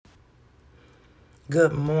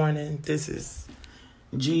Good morning. This is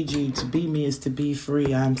Gigi. To be me is to be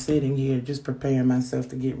free. I'm sitting here just preparing myself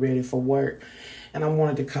to get ready for work. And I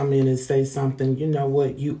wanted to come in and say something. You know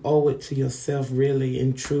what? You owe it to yourself really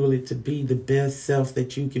and truly to be the best self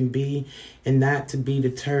that you can be and not to be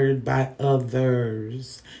deterred by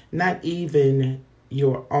others. Not even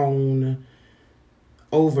your own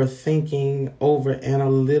overthinking, over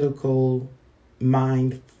analytical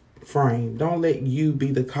mind frame. Don't let you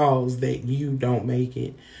be the cause that you don't make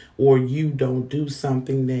it or you don't do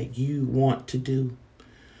something that you want to do,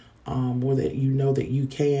 or that you know that you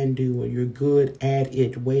can do or you're good at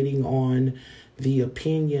it, waiting on the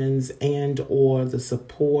opinions and or the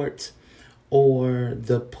support or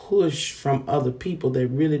the push from other people that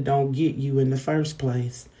really don't get you in the first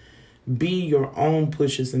place. Be your own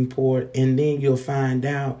push and support, and then you'll find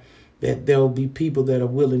out that there'll be people that are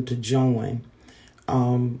willing to join.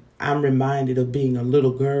 I'm reminded of being a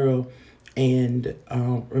little girl and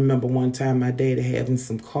remember one time my daddy having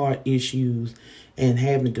some car issues and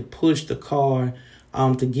having to push the car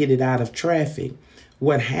to get it out of traffic.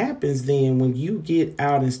 What happens then when you get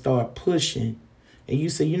out and start pushing and you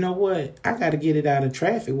say, you know what, I got to get it out of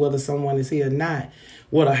traffic whether someone is here or not.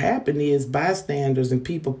 What'll happen is bystanders and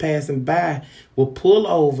people passing by will pull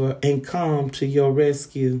over and come to your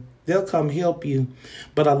rescue. They'll come help you.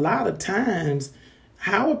 But a lot of times,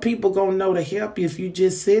 how are people going to know to help you if you're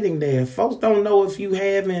just sitting there? Folks don't know if you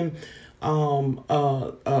having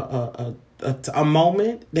a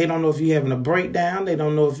moment. They don't know if you're having a breakdown. They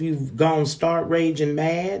don't know if you've gone start raging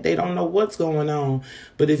mad. They don't know what's going on.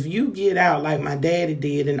 But if you get out like my daddy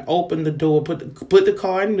did and open the door, put the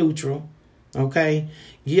car in neutral, okay?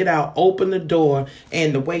 Get out, open the door.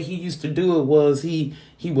 And the way he used to do it was he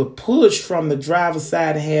would push from the driver's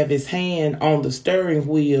side and have his hand on the steering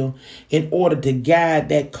wheel in order to guide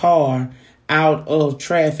that car out of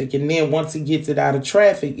traffic. And then once he gets it out of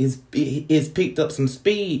traffic, it's picked up some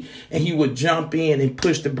speed and he would jump in and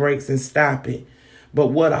push the brakes and stop it. But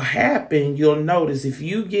what'll happen, you'll notice if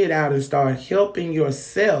you get out and start helping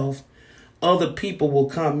yourself, other people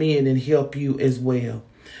will come in and help you as well.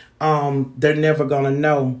 They're never going to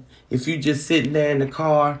know. If you just sitting there in the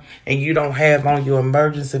car and you don't have on your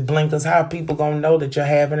emergency blinkers, how are people going to know that you're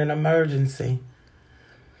having an emergency?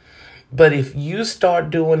 But if you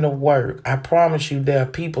start doing the work, I promise you there are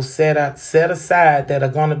people set aside that are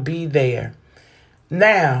going to be there.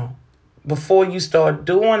 Now, before you start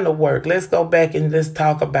doing the work, let's go back and let's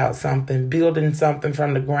talk about something, building something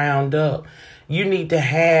from the ground up. You need to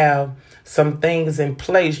have some things in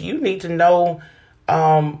place. You need to know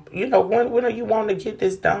when are you want to get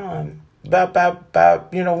this done?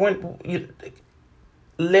 When you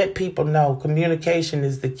let people know. Communication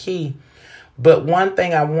is the key. But one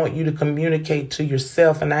thing I want you to communicate to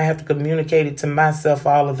yourself, and I have to communicate it to myself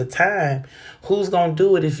all of the time. Who's going to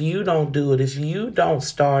do it if you don't do it? If you don't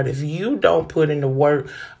start, if you don't put in the work,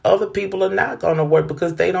 other people are not going to work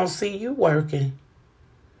because they don't see you working.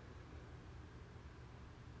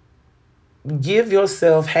 Give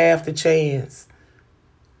yourself half the chance.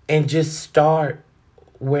 And just start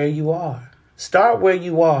where you are. Start where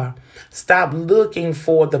you are. Stop looking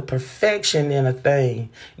for the perfection in a thing.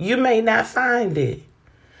 You may not find it.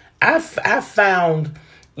 I found,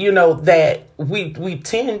 that we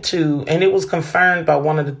tend to, and it was confirmed by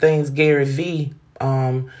one of the things Gary Vee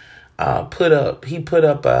put up. He put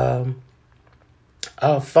up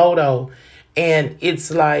a photo, and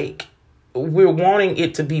it's like, we're wanting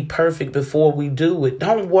it to be perfect before we do it.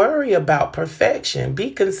 Don't worry about perfection. Be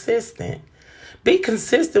consistent. Be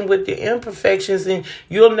consistent with your imperfections, and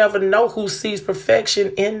you'll never know who sees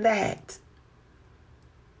perfection in that.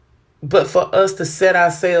 But for us to set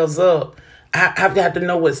ourselves up, I've got to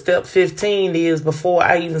know what step 15 is before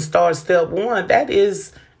I even start step 1. That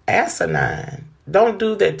is asinine. Don't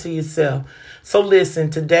do that to yourself. So listen,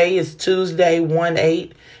 today is Tuesday,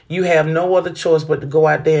 1/8. You have no other choice but to go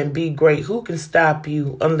out there and be great. Who can stop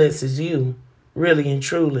you unless it's you? Really and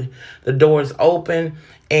truly. The door is open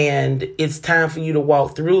and it's time for you to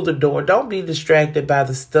walk through the door. Don't be distracted by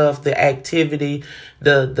the stuff, the activity,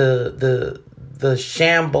 the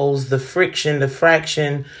shambles, the friction, the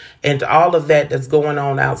fraction, and all of that that's going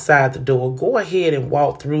on outside the door. Go ahead and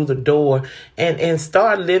walk through the door and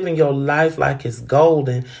start living your life like it's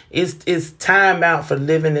golden. It's time out for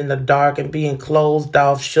living in the dark and being closed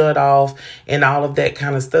off, shut off, and all of that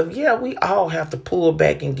kind of stuff. Yeah, we all have to pull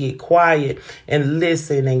back and get quiet and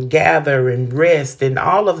listen and gather and rest and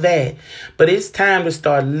all of that. But it's time to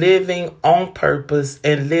start living on purpose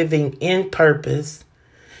and living in purpose.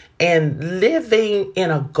 And living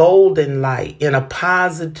in a golden light, in a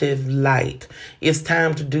positive light. It's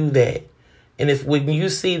time to do that. And if when you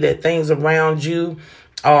see that things around you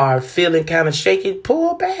are feeling kind of shaky,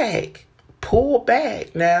 pull back. Pull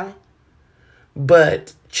back now.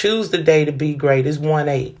 But choose the day to be great. It's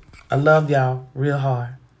 1-8. I love y'all real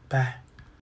hard. Bye.